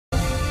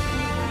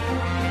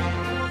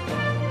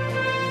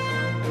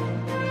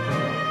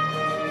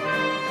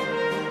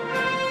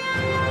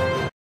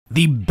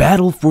The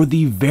battle for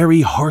the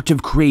very heart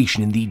of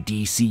creation in the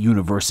DC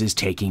universe is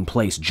taking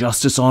place.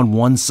 Justice on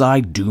one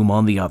side, Doom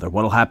on the other.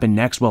 What'll happen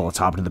next? Well, let's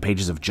hop into the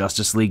pages of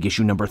Justice League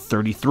issue number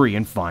 33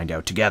 and find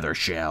out together,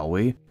 shall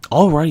we?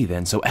 Alrighty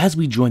then, so as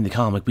we join the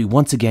comic, we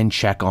once again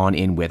check on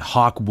in with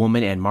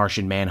Hawkwoman and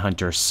Martian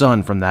Manhunter's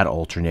son from that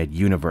alternate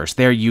universe.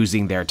 They're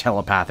using their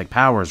telepathic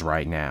powers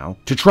right now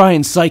to try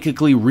and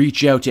psychically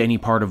reach out to any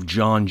part of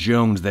John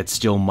Jones that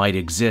still might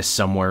exist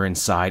somewhere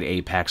inside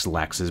Apex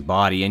Lex's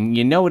body. And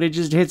you know what, it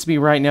just hits me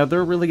right now,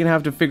 they're really gonna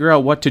have to figure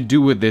out what to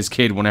do with this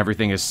kid when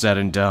everything is said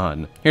and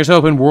done. Here's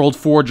hoping World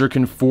Forger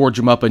can forge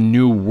him up a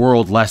new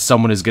world, lest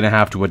someone is gonna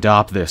have to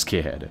adopt this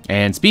kid.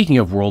 And speaking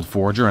of World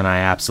Forger, and I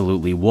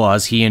absolutely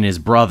was, he and his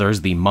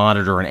brothers, the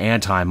Monitor and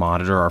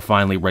Anti-Monitor, are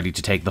finally ready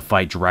to take the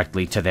fight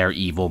directly to their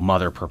evil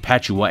mother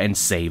Perpetua and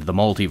save the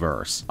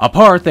multiverse.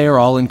 Apart, they are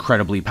all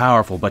incredibly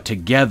powerful, but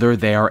together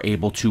they are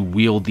able to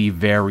wield the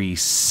very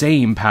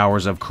same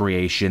powers of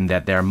creation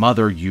that their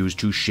mother used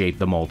to shape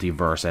the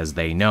multiverse as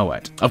they know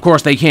it. Of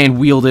course, they can't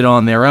wield it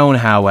on their own,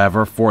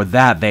 however. For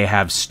that, they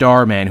have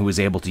Starman, who is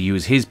able to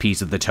use his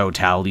piece of the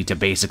totality to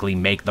basically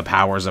make the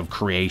powers of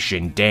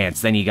creation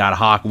dance. Then you got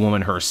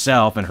Hawkwoman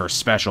herself and her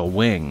special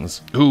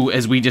wings, who,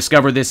 as we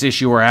discover this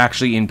issue, are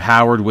actually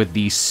empowered with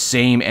the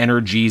same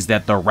energies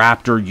that the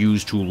Raptor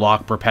used to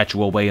lock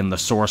Perpetua away in the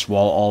Source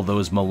Wall all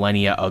those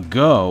millennia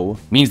ago.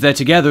 Means that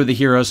together, the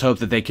heroes hope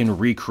that they can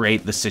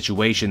recreate the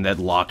situation that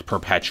locked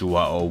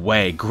Perpetua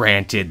away.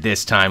 Granted,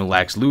 this time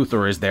Lex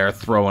Luthor is there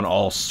throwing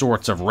all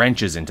sorts of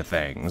wrenches into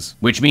things.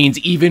 Which means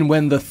even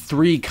when the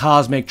three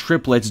cosmic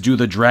triplets do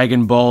the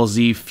Dragon Ball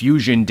Z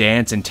fusion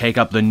dance and take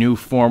up the new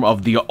form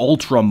of the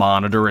Ultra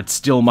Monitor, it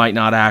still might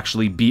not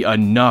actually be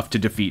enough to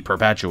defeat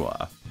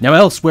Perpetua. Now,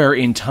 elsewhere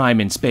in time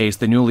and space,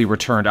 the newly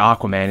returned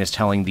Aquaman is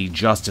telling the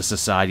Justice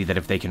Society that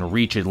if they can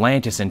reach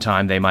Atlantis in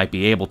time, they might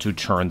be able to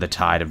turn the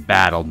tide of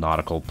battle,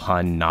 nautical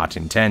pun not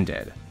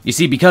intended. You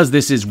see, because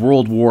this is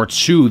World War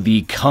II,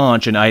 the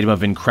conch, an item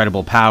of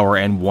incredible power,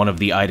 and one of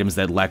the items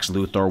that Lex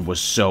Luthor was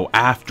so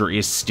after,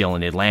 is still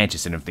in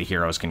Atlantis, and if the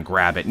heroes can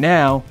grab it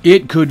now,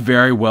 it could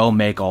very well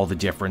make all the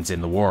difference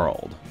in the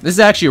world. This is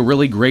actually a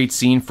really great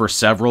scene for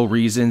several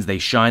reasons. They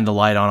shine the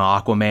light on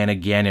Aquaman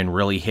again and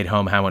really hit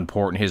home how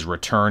important his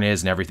return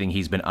is and everything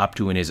he's been up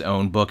to in his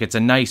own book. It's a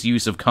nice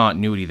use of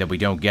continuity that we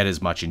don't get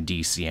as much in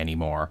DC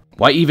anymore.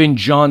 Why, even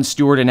John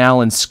Stewart and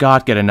Alan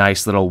Scott get a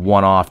nice little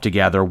one-off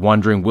together,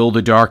 wondering, will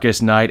the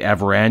darkest night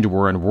ever end?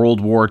 We're in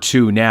World War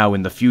II now.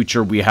 In the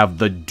future, we have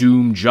the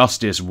Doom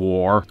Justice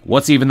War.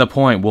 What's even the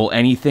point? Will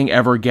anything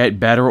ever get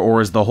better,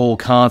 or is the whole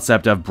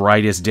concept of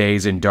brightest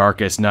days and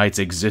darkest nights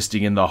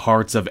existing in the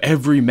hearts of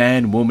every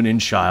man, woman, and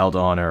child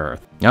on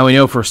Earth? Now, we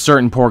know for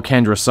certain poor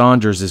Kendra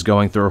Saunders is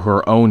going through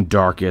her own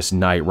darkest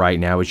night right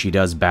now as she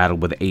does battle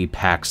with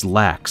Apex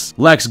Lex.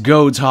 Lex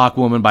goads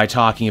Hawkwoman by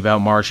talking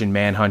about Martian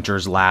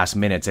Manhunter's last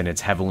minutes, and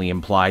it's heavily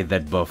implied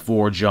that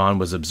before John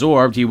was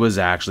absorbed, he was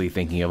actually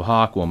thinking of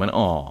Hawkwoman.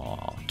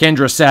 Aww.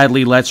 Kendra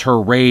sadly lets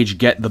her rage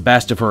get the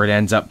best of her and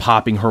ends up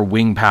popping her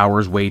wing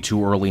powers way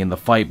too early in the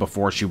fight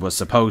before she was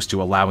supposed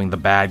to, allowing the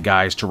bad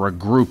guys to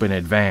regroup in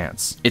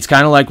advance. It's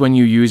kind of like when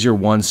you use your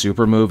one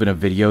super move in a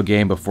video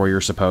game before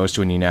you're supposed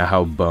to and you know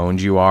how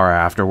boned you are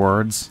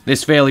afterwards.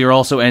 This failure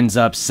also ends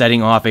up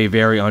setting off a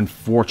very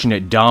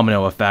unfortunate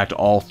domino effect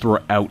all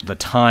throughout the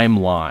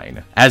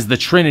timeline, as the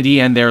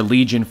Trinity and their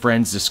Legion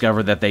friends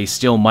discover that they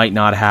still might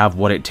not have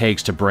what it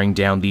takes to bring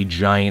down the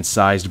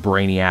giant-sized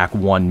Brainiac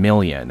 1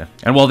 million.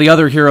 And while the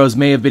other heroes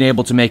may have been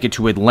able to make it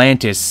to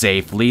Atlantis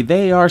safely,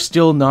 they are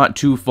still not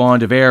too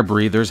fond of air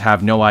breathers,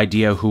 have no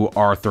idea who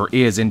Arthur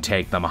is, and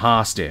take them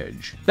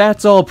hostage.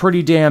 That's all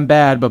pretty damn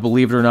bad, but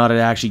believe it or not, it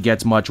actually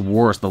gets much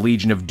worse. The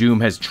Legion of Doom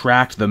has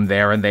tracked them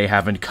there, and they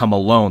haven't come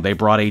alone. They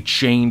brought a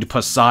chained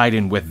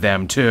Poseidon with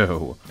them,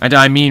 too. And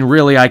I mean,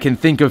 really, I can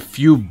think of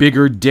few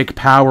bigger dick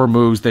power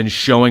moves than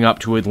showing up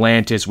to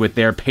Atlantis with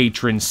their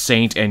patron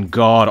saint and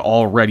god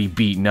already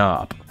beaten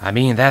up. I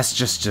mean, that's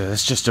just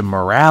a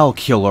morale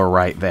killer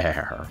right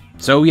there.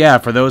 So yeah,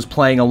 for those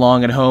playing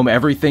along at home,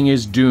 everything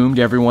is doomed,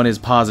 everyone is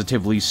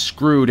positively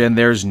screwed, and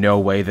there's no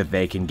way that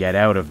they can get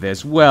out of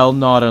this. Well,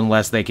 not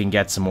unless they can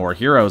get some more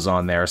heroes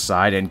on their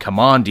side, and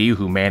Kamandi,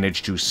 who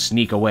managed to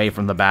sneak away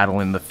from the battle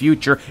in the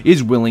future,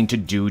 is willing to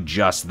do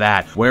just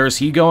that. Where's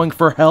he going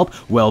for help?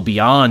 Well,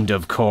 beyond,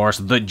 of course,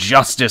 the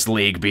Justice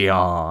League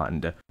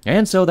Beyond.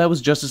 And so that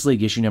was Justice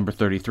League issue number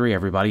 33,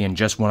 everybody, and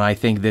just when I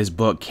think this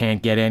book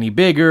can't get any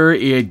bigger,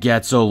 it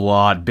gets a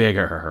lot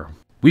bigger.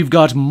 We've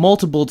got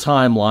multiple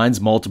timelines,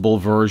 multiple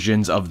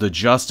versions of the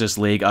Justice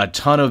League, a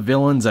ton of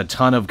villains, a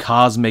ton of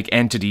cosmic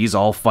entities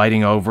all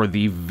fighting over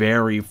the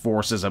very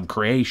forces of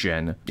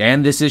creation.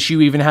 And this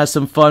issue even has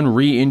some fun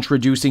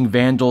reintroducing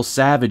Vandal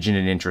Savage in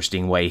an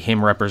interesting way,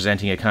 him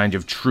representing a kind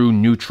of true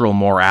neutral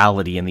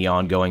morality in the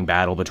ongoing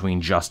battle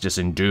between Justice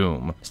and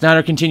Doom.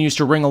 Snyder continues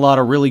to wring a lot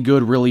of really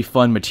good, really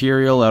fun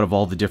material out of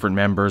all the different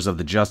members of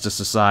the Justice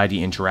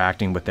Society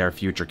interacting with their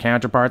future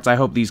counterparts. I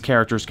hope these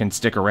characters can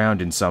stick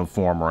around in some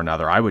form or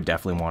another. I would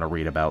definitely want to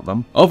read about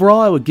them.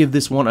 Overall, I would give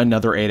this one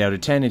another 8 out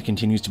of 10. It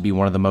continues to be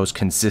one of the most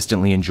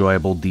consistently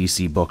enjoyable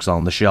DC books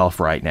on the shelf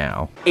right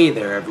now. Hey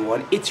there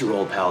everyone, it's your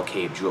old pal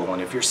Cape Joel,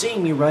 and if you're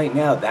seeing me right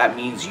now, that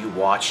means you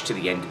watched to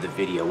the end of the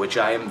video, which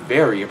I am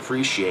very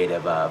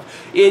appreciative of.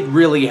 It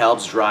really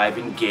helps drive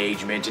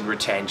engagement and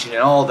retention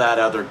and all that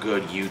other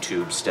good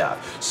YouTube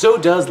stuff. So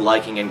does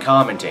liking and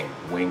commenting.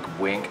 Wink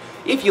wink.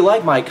 If you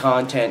like my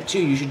content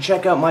too, you should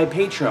check out my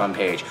Patreon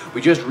page.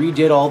 We just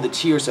redid all the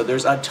tiers, so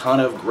there's a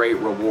ton of great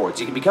rewards.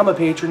 You can become a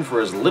patron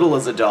for as little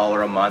as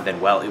 $1 a month, and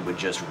well, it would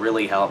just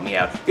really help me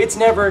out. It's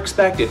never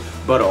expected,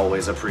 but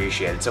always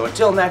appreciated. So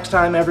until next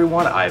time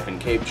everyone, I've been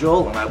Cape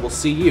Joel, and I will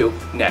see you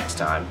next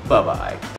time. Bye-bye.